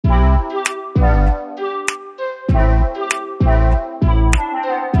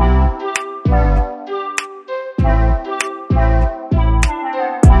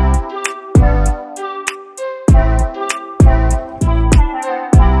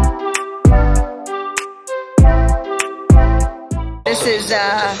This is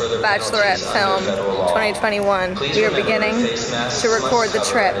Bachelorette film 2021. We are beginning to record the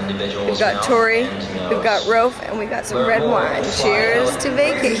trip. We've got Tori, we've got Rofe, and we got some red wine. Cheers to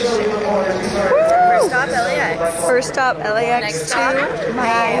vacation. First stop LAX. First stop LAX. Next stop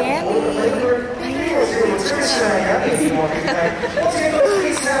Miami.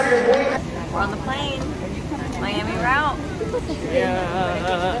 We're on the plane. Miami route.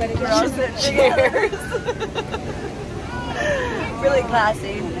 Yeah. Cheers. Really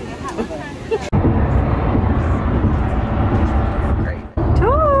classy.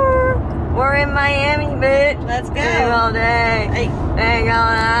 Tour! We're in Miami, bitch. Let's go. Hang all day. Hey. Hang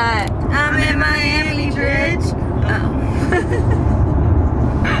all night. I'm in Miami, bitch. Oh.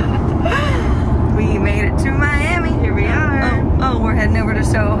 We made it to Miami. Here we are. Oh, we're heading over to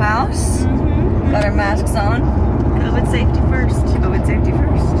Soho House. Got our masks on. COVID safety first. COVID safety first.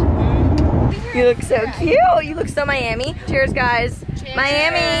 You look so cute. You look so Miami. Cheers, guys. Cheers.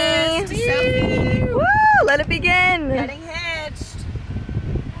 Miami. Cheers. Woo! Let it begin. Getting hitched.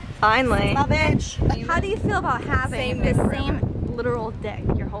 Finally. My bitch. How do you feel about having the same literal dick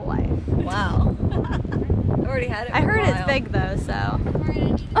your whole life? Wow. I already had it. I heard it's big though, so.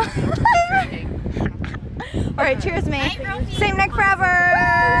 All right, cheers, mate. Same neck forever.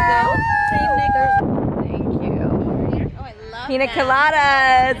 Same neck. Thank you. Oh, I love Pina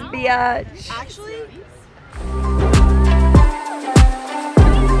coladas, biatch. Actually.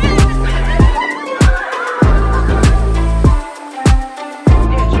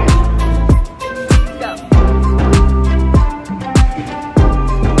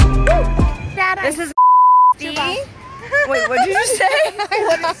 This is Wait, what did you just say?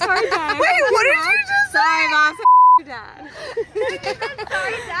 Sorry, Dad. Wait, what did you just say? Sorry, Mom. Dad.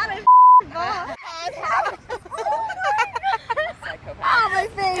 Sorry, Dad. Oh, my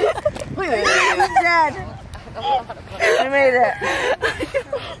face. Wait, I'm dead. I made it.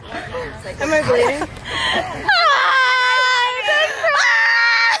 Am I bleeding?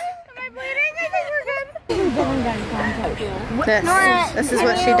 This is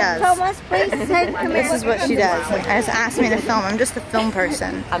what she does. This is what she does. Like, I just asked me to film. I'm just a film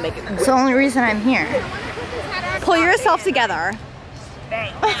person. It's the only reason I'm here. Pull yourself together.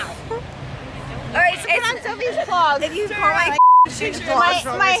 Bang. Alright, so it's on Sophie's vlog. If you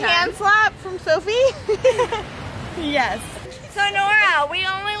call my hand slap from Sophie? Yes. So Nora, we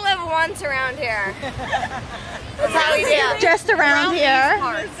only live once around here. That's how we do. Just around here.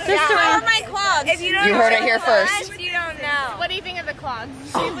 Just around my clogs. If you don't you heard it here first. You don't know. What do you think of the clogs?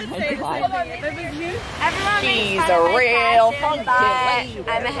 Oh my God. Everyone She's makes a fun of my real fashion, funky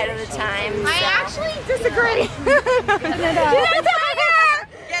but I'm ahead of the time. So. I actually disagree.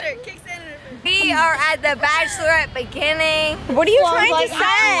 Get her, kick in. We are at the Bachelorette beginning. What are you trying to say?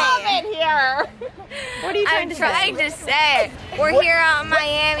 I love it here. What are you trying to say? I'm trying to say. We're here out in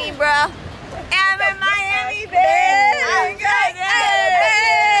Miami, bro. I'm in Miami, bitch.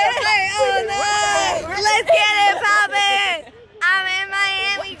 Let's get it poppin'. I'm in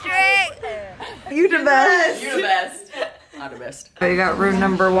Miami, Drake. You the best. You the best. I'm the best. We got room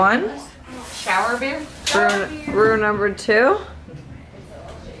number 1. Shower beer? Room number 2.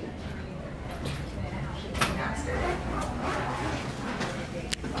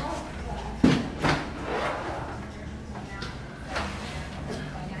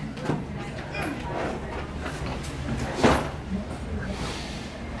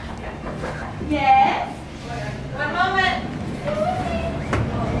 Yes. One moment.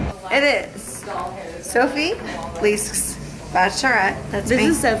 It is Sophie, Leesk's Bachelorette. That's me.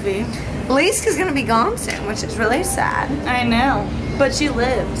 This is Sophie. Leesk is gonna be gone soon, which is really sad. I know, but she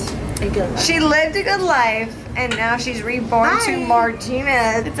lived a good life. She lived a good life, and now she's reborn to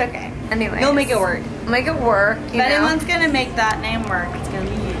Martinez. It's okay. Anyway, You'll make it work. Make it work. If anyone's gonna make that name work, it's gonna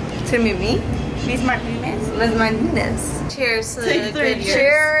be you. It's gonna be me. Miss Martinez. Miss Martinez. Cheers to Take the 3 good years.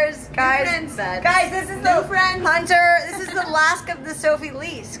 Cheers, guys. friends. Guys, this is the friend Hunter. This is the last of the Sophie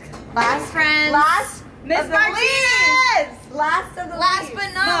Leesk. Last friend. Last Miss of the Martinez. Leesk. Last of the Last Leesk.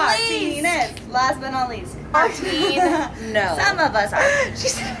 but not least. Last but not least. Martine. No. Some of us are. She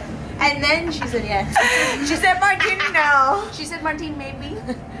said, and then she said yes. She said Martine no. She said Martine maybe.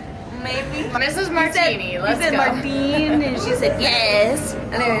 Maybe. Mrs. Martini, let's You said go. Martine, and she said yes.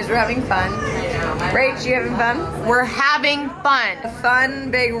 Anyways, we're having fun. Rach, you having fun? We're having fun. A fun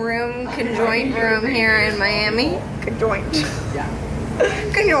big room, conjoint room here in Miami. Conjoint. Yeah.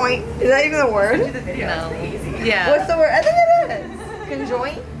 Conjoint. Is that even the word? No. Yeah. What's the word? I think it is.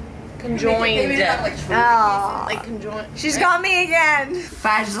 Conjoint? Conjoined. Oh. Like conjoined. She's got me again.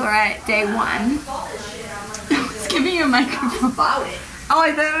 Bachelorette day 1. It's giving you a microphone. Oh,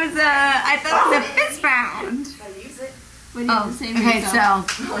 I thought it was a fist round. Okay, so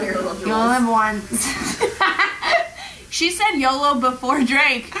you only live once. She said YOLO before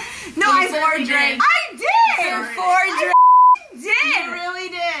Drake. No, before Drake. I did! Before Drake. did! You really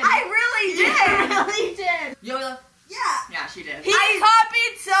did. I really did! You really did. YOLO. Yeah. Yeah, she did. He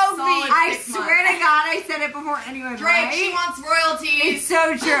copied Sophie. I swear to God, I said it before anyone. Drake, right? she wants royalties. It's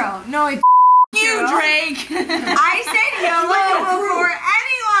so true. No, it's You, Drake. I said YOLO before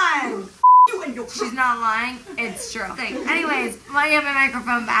anyone. She's not lying. It's true. Anyways, let me have my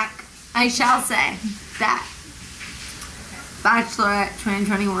microphone back. I shall say that Bachelorette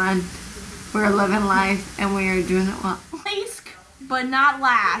 2021, we're living life and we are doing it well. Least, but not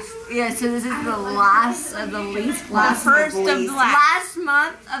last. Yeah, so this is the last of the least. Last first of the last. Last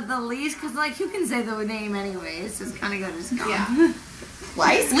month of the least, because like you can say the name anyways. So it's kind of good as gone. Yeah.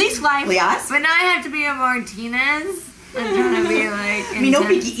 Least life. Lias. But now I have to be a Martinez. I'm trying to be like. Me no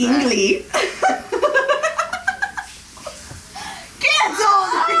speak English. Cancelled!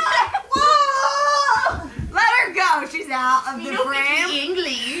 Let her go. She's out of the frame.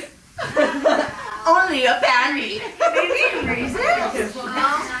 English. Only a family. Maybe racist.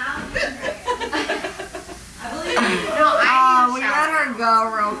 We let her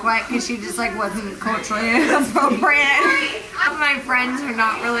go real quick because she just like wasn't culturally appropriate. My friends are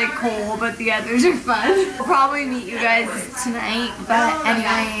not really cool, but the others are fun. We'll probably meet you guys tonight, but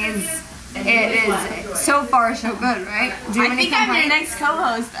anyways, it is so far so good, right? Do you have any I'm your complaints? next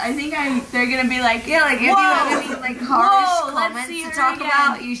co-host. I think they're gonna be like, Yeah, like if you have any like harsh let's comments see to her talk again.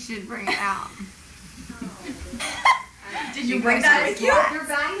 about, you should bring it out. Did you bring that with you?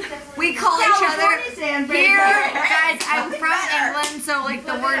 We call each other here, guys. I'm from England, so like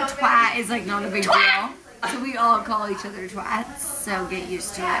the word twat is like not a big deal. So we all call each other twats. So get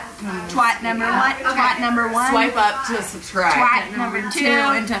used to it. Twat number what? Twat number one. Swipe up to subscribe. Twat number two.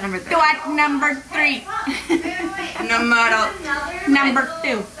 And twat number 3. Twat number 3. Number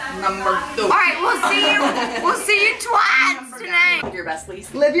 2. Number 2. All right, we'll see you twats tonight. Live your best,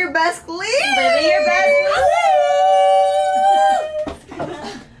 Lisa. Live your best, please. Living your best.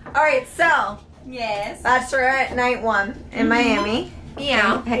 All right, so Yes. Bachelorette night 1 in Miami.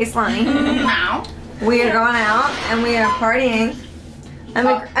 Yeah. Hey, Slonny. Now. We are going out and we are partying.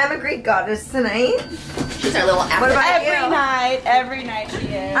 I'm a Greek goddess tonight. She's our little What about you? Every night she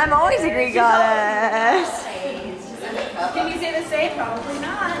is. I'm always a Greek goddess. Can you say the same? Probably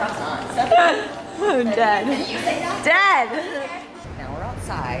not. I'm dead. Dead. Now we're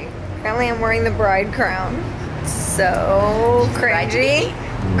outside. Apparently I'm wearing the bride crown. So cringy.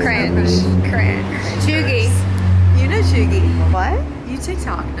 Cringe. Chuggy. You know Chuggy. What? You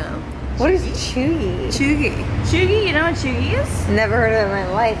TikTok though. What is Chuggy? Chuggy, you know what Chuggy is? Never heard of it in my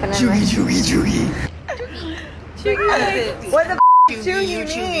life. And I'm like, Chuggy. what the f Chuggy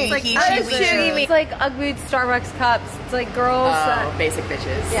mean? Like, What does Chuggy mean? It's like Ugly Starbucks cups. It's like girls that... Basic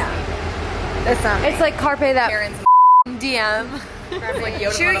bitches. Yeah. That's not It's like Carpe that Karen's DM. like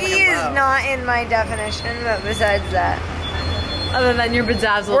Yoda Chuggy is not in my definition, but besides that. Other than your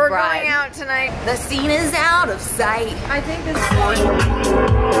bedazzled We're bride. going out tonight. The scene is out of sight. I think this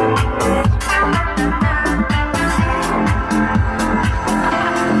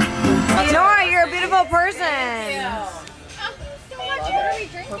Nora, you're a beautiful person.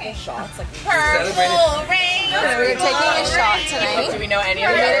 Purple shots. Like Purple rain. We're taking a shot tonight. do we know any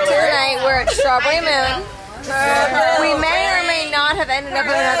of We made it to the night. We're at Strawberry Moon. We may or may not have ended up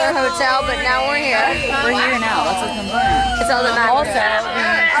in another hotel, but now we're here. We're here now. That's what's important. It's all that matters. Also,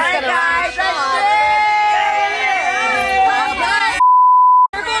 Alright guys,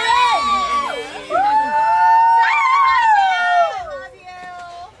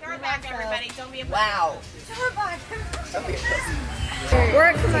 Wow. we're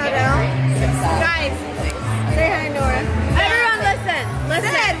at Komodo. Guys, say hi, Nora. Everyone listen.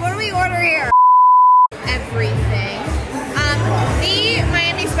 What do we order here? Everything. The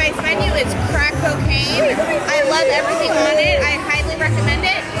Miami Spice menu is crack cocaine. I love everything on it. I highly recommend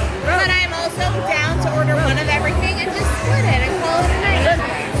it. But I'm also down to order one of everything and just split it and call it a night.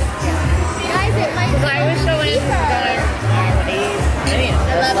 Guys, it might be I was showing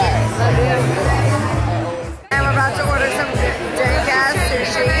I love it. I'm about to order some drink ass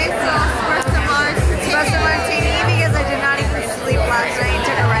sushi. Espresso martini because I did not even sleep last night and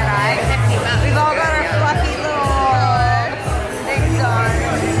took a red eye. We've all got our fluffy little things on.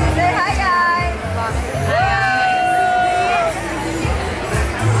 Say hi guys.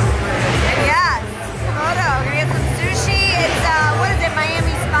 And yes, Komodo, we're gonna get some sushi. It's what is it,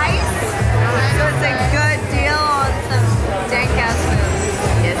 Miami Spice? So it's a good deal on some dank ass food.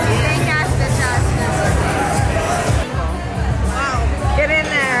 Dank ass bitch ass food. Get in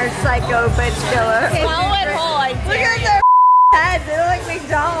there, psycho bitch killer. Follow it whole. Look at their Guys, they look like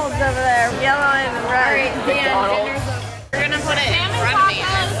McDonald's over there. Yellow and red. We're gonna put it in front of me.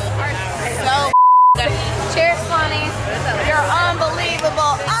 So cheers, Lonnie. You're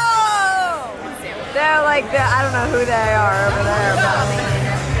unbelievable. Oh! They're like I don't know who they are over there.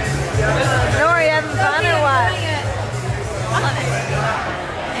 Nora, you having fun or what?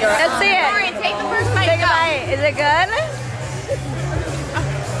 Let's see it. Nora, take the first bite. Take a bite. Is it good?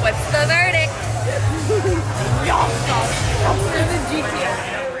 What's the verdict?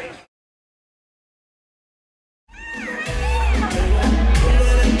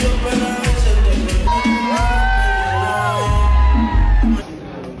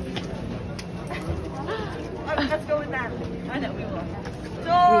 Let's go with that. I know we will.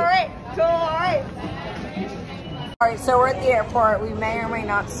 Alright, so we're at the airport. We may or may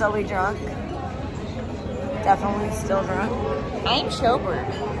not still be drunk. Definitely still drunk. I'm sober.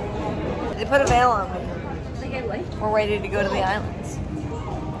 They put a veil on me. We're ready to go to the islands.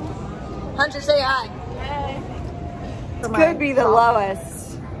 Hunter, say hi. Hey. This could be the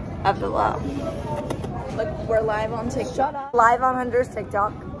lowest of the low. Look, we're live on TikTok. Live on Hunter's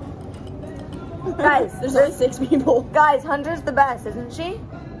TikTok. Guys, There's only 6 people. Guys, Hunter's the best, isn't she?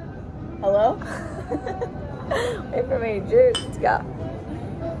 Hello? Wait for me, juice. Let's go.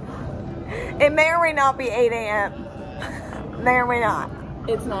 It may or may not be 8 a.m. May or may not.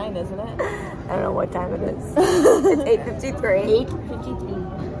 It's 9, isn't it? I don't know what time it is. It's 8:53.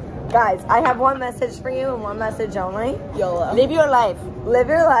 8:53. Guys, I have one message for you and one message only. YOLO. Live your life. Live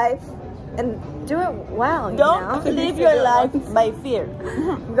your life. And do it well, you know? Don't live your life by fear.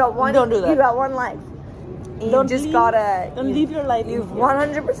 You got one. Don't do that. You got one life. And Don't you just leave- gotta. Don't live your life. You've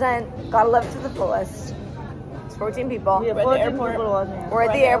 100% gotta live to the fullest. It's 14 people. We are at the airport. We're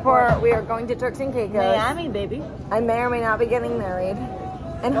at the airport. We are going to Turks and Caicos. Miami, baby. I may or may not be getting married.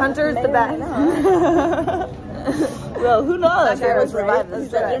 And Hunter's the best. Well, who knows? Cheers, Survive right?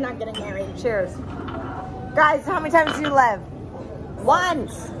 this. You're not getting married. Cheers. Guys, how many times do you live?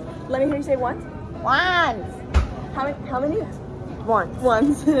 Once. Let me hear you say once. Once. How many? Once.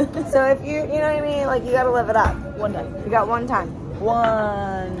 Once. So if you know what I mean, like you gotta live it up. One time. You got one time.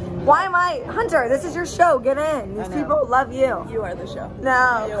 One. Why am I, Hunter? This is your show. Get in. These people love you. You are the show.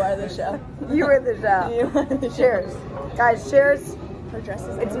 No. You are the show. You were the show. You are the show. Cheers. Guys, cheers. Her dress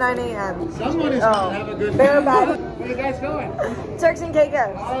is It's 9 a.m. Someone is gonna have a good Bear bad. Where are you guys going? Turks and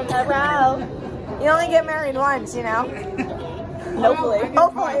Caicos. Wow. You only get married once, you know? Hopefully.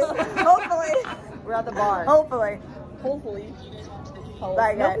 Hopefully. Hopefully. We're at the bar. Hopefully. Hopefully.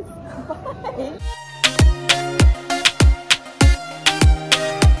 Bye, guys. Bye.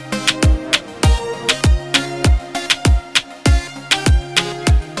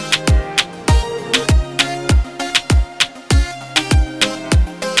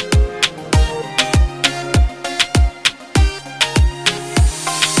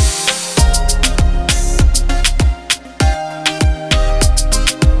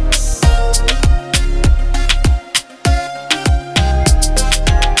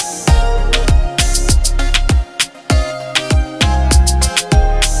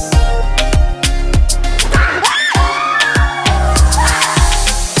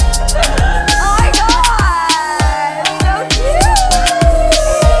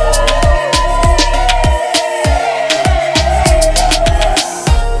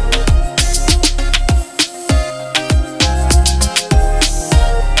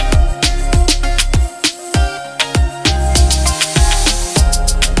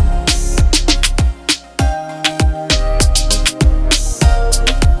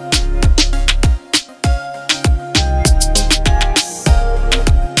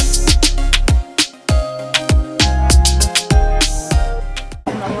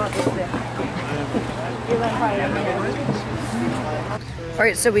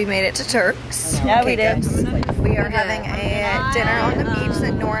 Alright, so we made it to Turks. Yeah, we did. We are having a dinner on the beach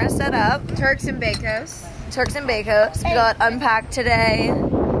that Nora set up. Turks and Caicos. Turks and Caicos. We got unpacked today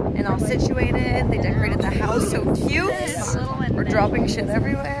and all situated. They decorated the house so cute. We're dropping shit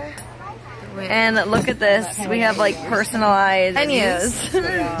everywhere. And look at this. We have like personalized menus.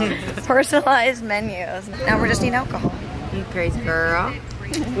 Personalized menus. Now we're just eating alcohol. You crazy girl.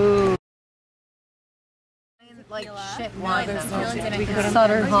 Ooh. Like shit wine. We could have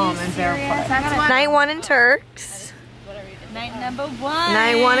Sutter home and verify. Night one in Turks. Night number 1.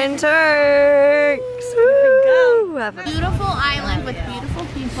 Night one in Turks. Woo! Have a Beautiful island with beautiful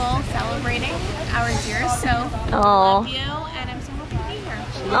people celebrating our dear self. Aw. Love you, and I'm so happy to be here.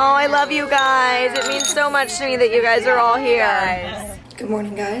 Oh, I love you guys. It means so much to me that you guys are all here. Good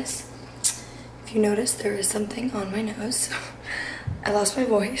morning, guys. If you notice, there is something on my nose. I lost my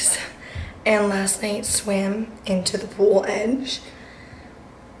voice. and last night swam into the pool edge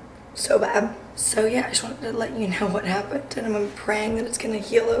so bad. So yeah, I just wanted to let you know what happened, and I'm praying that it's gonna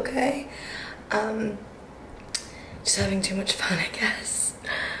heal okay. Just having too much fun, I guess.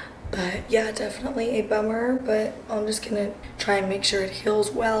 But yeah, definitely a bummer, but I'm just gonna try and make sure it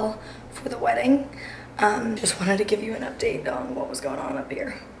heals well for the wedding. Just wanted to give you an update on what was going on up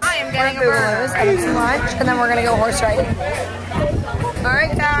here. I am getting a burger, having some lunch, and then we're gonna go horse riding. All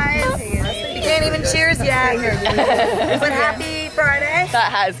right, guys. You can't even cheers yet. But happy Friday.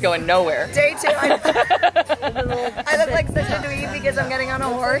 That hat is going nowhere. Day 2. I look like such a dweeb because I'm getting on a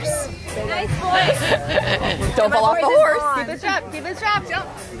horse. Nice voice. Don't fall off the horse. On. Keep it strapped. Keep it strapped. Don't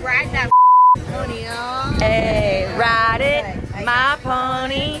ride that pony on. Hey, ride it, my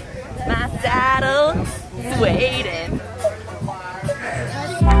pony, my saddle's waiting.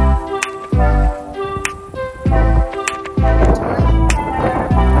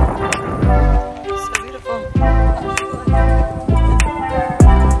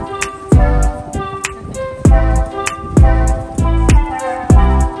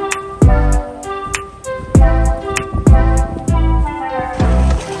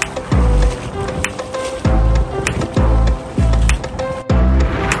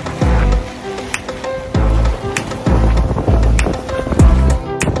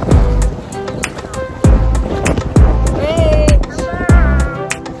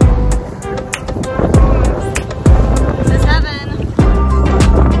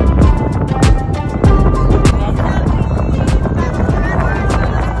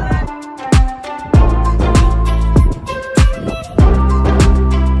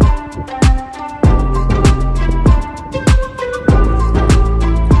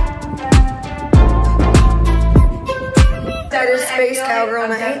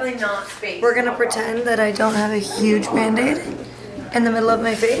 We're gonna pretend that I don't have a huge band-aid in the middle of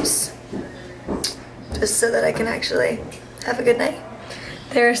my face, just so that I can actually have a good night.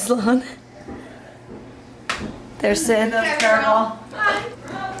 There's Sloan. There's Sid. Alright,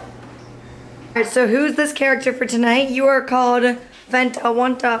 so who's this character for tonight? You are called Fenta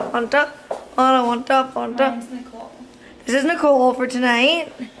Wanta Wanta Wanta Wanta. This is Nicole for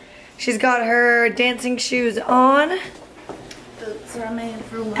tonight. She's got her dancing shoes on.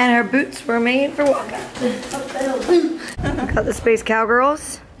 And her boots were made for walking. Got the Space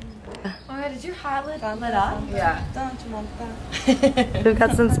Cowgirls. Oh yeah, did your highlight lit up? Yeah. We've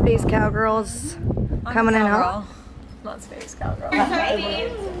got some Space Cowgirls coming in hot. Not Space Cowgirl.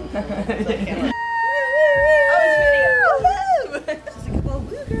 Howdy,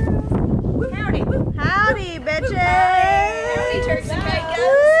 bitches! Howdy, Turks and Caicos.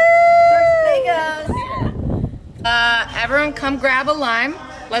 Everyone come grab a lime.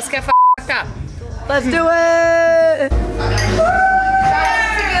 Let's get f***ed up. Let's do it!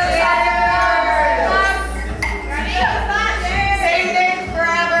 Same thing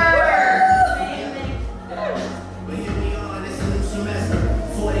forever.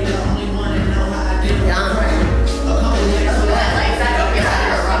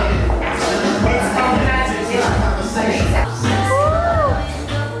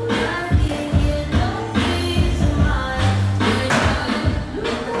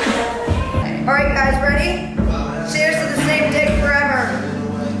 Alright guys, ready? Cheers to the same dick forever.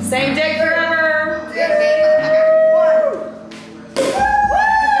 Same dick forever.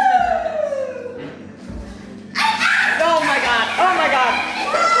 Oh my god. Oh my god.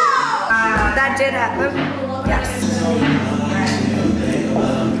 That did happen. Yes.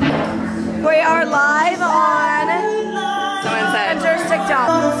 We are live on Someone said. Hunter's TikTok.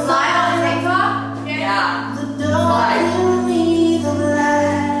 Live on TikTok? Yeah.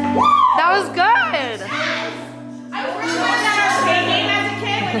 That was good. I was really good at our skate game as a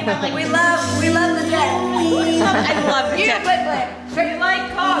kid. We love the dick. I love the dick. But you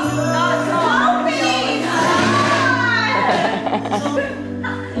like cock, not cock.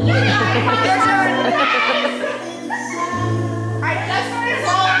 Alright, that's what it's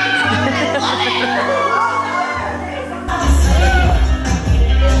all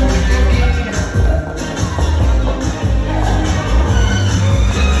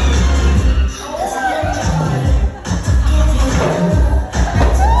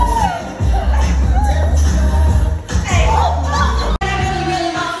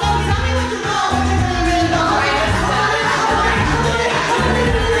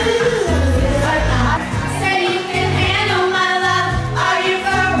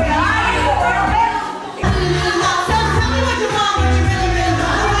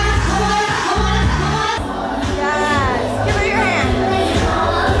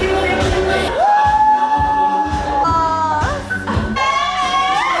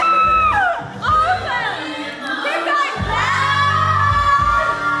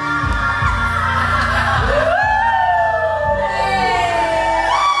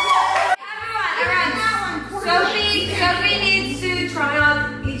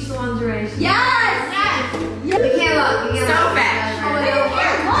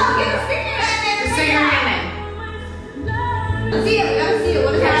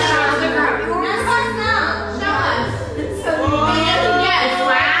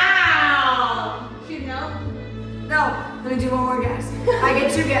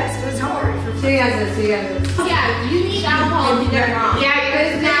get 2 guesses. Don't worry. 2 guesses. 2 guesses. Yeah, you need alcohol if you get it wrong. Yeah, you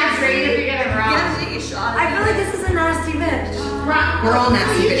guys nasty if you get it wrong. I feel like this is a nasty bitch. We're all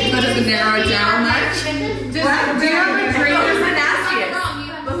nasty bitches. That doesn't narrow it down much. Just do you have a drink? Who's the nastiest?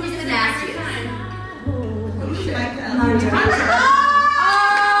 But who's the nastiest? Hunter.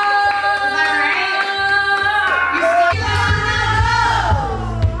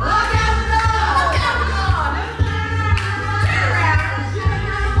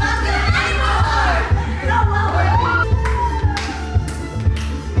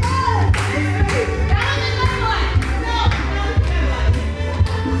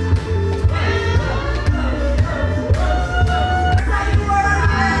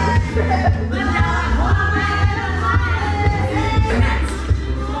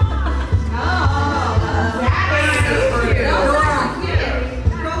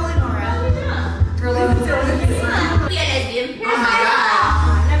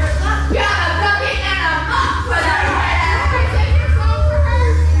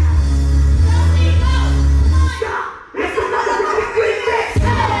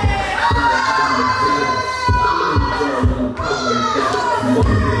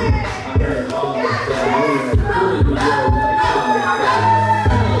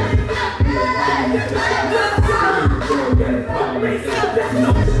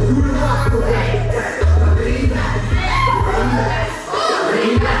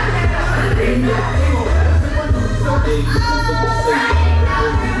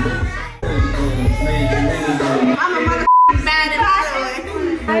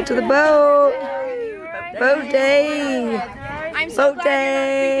 To the boat. Boat day. Boat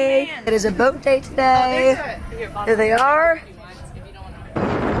day. It is a boat day today. Here they are.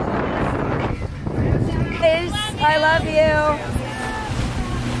 Guys, I love you.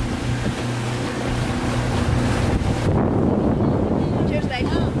 Cheers, babe.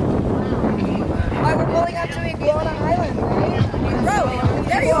 Alright, we're pulling up to Iguana Island, right? Bro,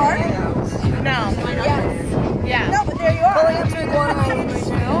 there you are. No. Yes. Yeah. No, but there you are. Pulling up to Iguana Island right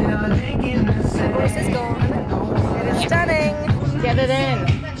now. Where's this going? It is stunning. Get it in.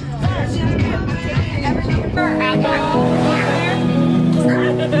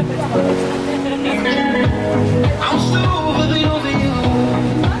 I'm still over you.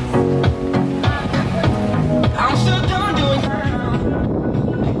 I'm still done doing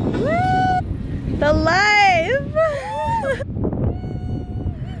The life!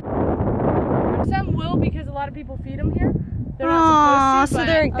 Some will because a lot of people feed them here. They're Aww, not supposed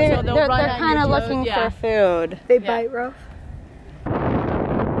to, so they're they'll run on kind of your looking toes, for food. They bite rough.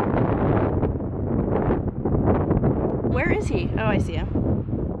 Where is he? Oh, I see him.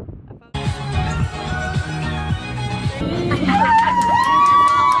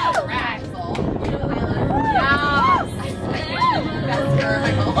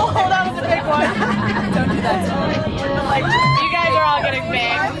 Oh, that was a big one. Don't do that to me. Like, you guys are all getting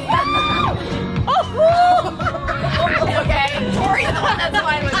banged. Okay, Tori's the one that's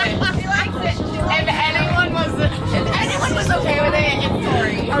fine with it. She likes it. If anyone was okay with it, it's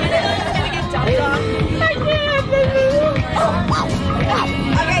Tori. Are we gonna get jumped on? I can't.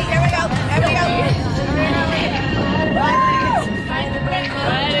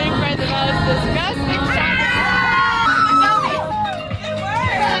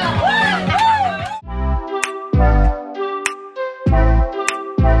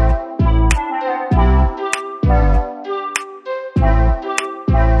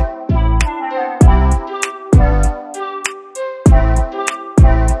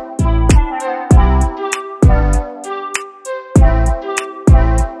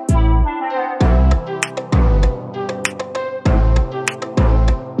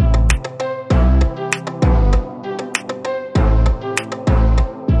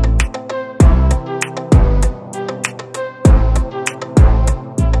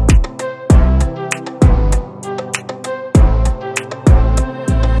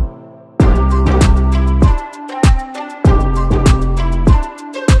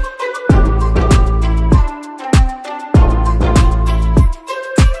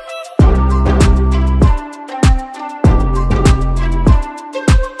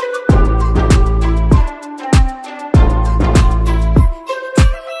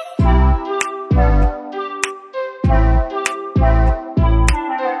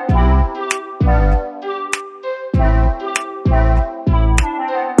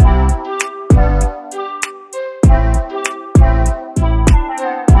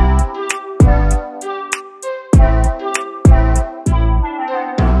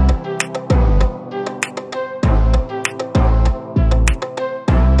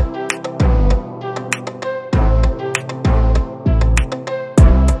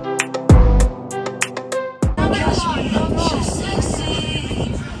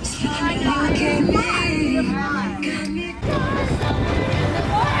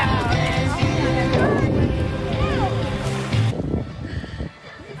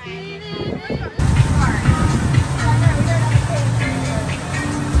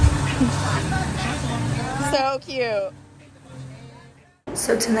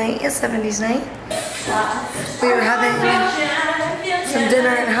 So tonight is 70s night. We were having some dinner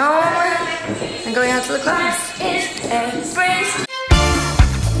at home and going out to the clubs.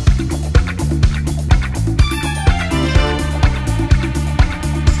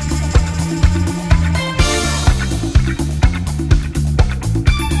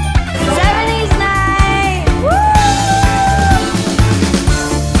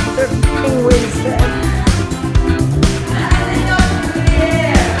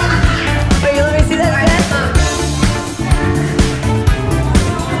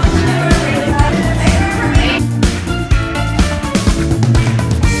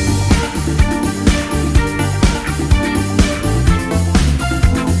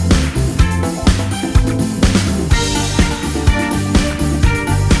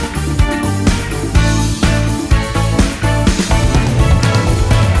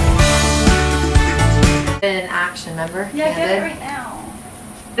 Remember? Yeah, get it right now.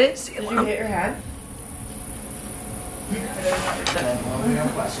 This, Did you hit your head?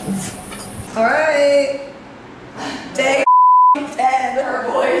 Alright. Day 10. Her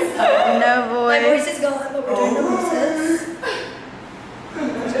voice. No voice. My voice is gone, but we're doing the voices.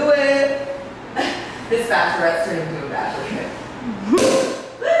 Do it. This bachelorette's turning into a bachelorette.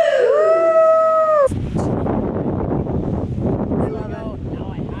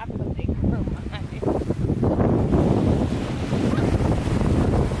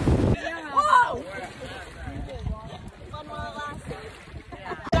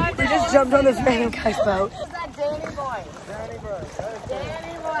 We just jumped on this random guy's boat. Is that Danny boy? Danny Boy.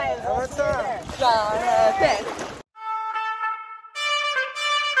 Danny boy. What's up? Jonathan.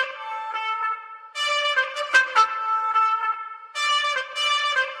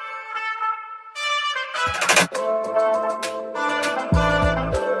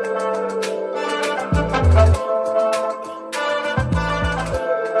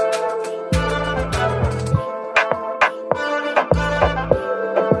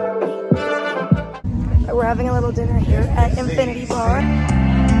 We're having a little dinner here at Infinity Bar.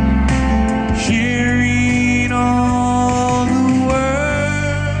 Sharing all the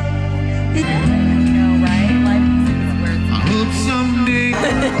world. I hope someday.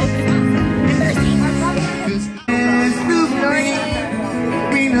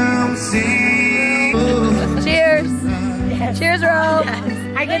 Cheers! Cheers, Ro!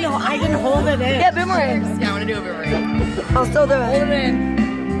 I can hold it in. Yeah, boomerangs. Yeah, I want to do a boomerang. I'll still do it. Hold it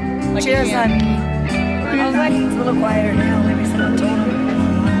in. Like Cheers, honey. I was like, it's a little quieter now. Maybe someone told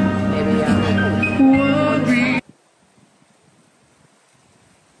him. Maybe, yeah.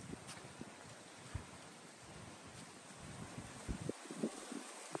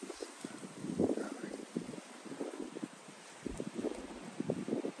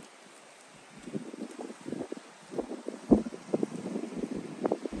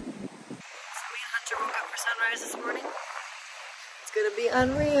 Hunter woke up for sunrise this morning. It's gonna be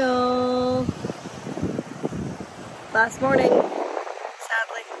unreal. Last morning,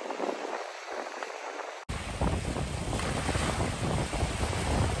 sadly.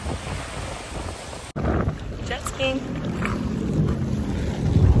 Jet skiing.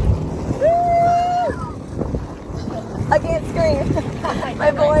 Woo! I can't scream.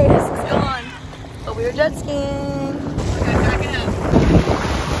 My voice is gone. But we were jet skiing.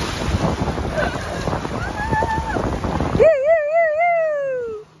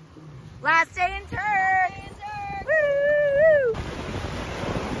 Last day in Turks.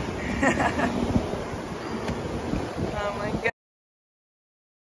 Oh my god.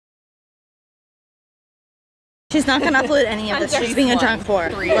 She's not gonna upload any of this. She's being a drunk for.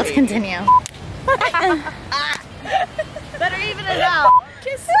 Let's continue. Better even it out.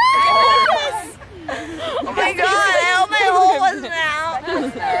 Kiss. Oh my god, I hope my hole wasn't out. Wait,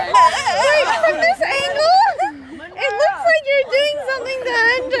 from this angle, it looks like you're doing something to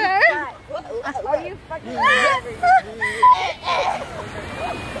Hunter. Are you fucking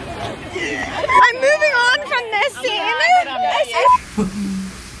I'm moving on from this scene.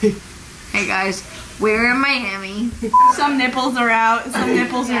 Hey guys, we're in Miami. Some nipples are out, some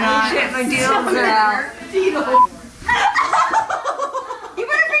nipples are not. Shit, my deals are out. You put a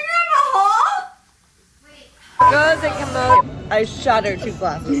finger in the hole? Goes and Cambodia. I shot her 2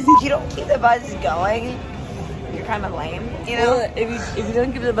 glasses. You don't keep the buzz going. You're kind of lame. You know, well, if you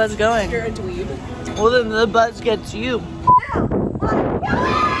don't keep the buzz going, You're a dweeb. well then the buzz gets you.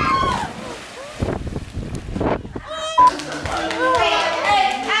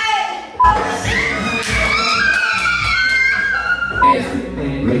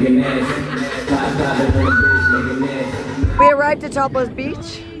 We arrived at Topless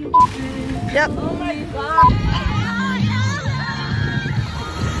Beach. Yep. Oh my god.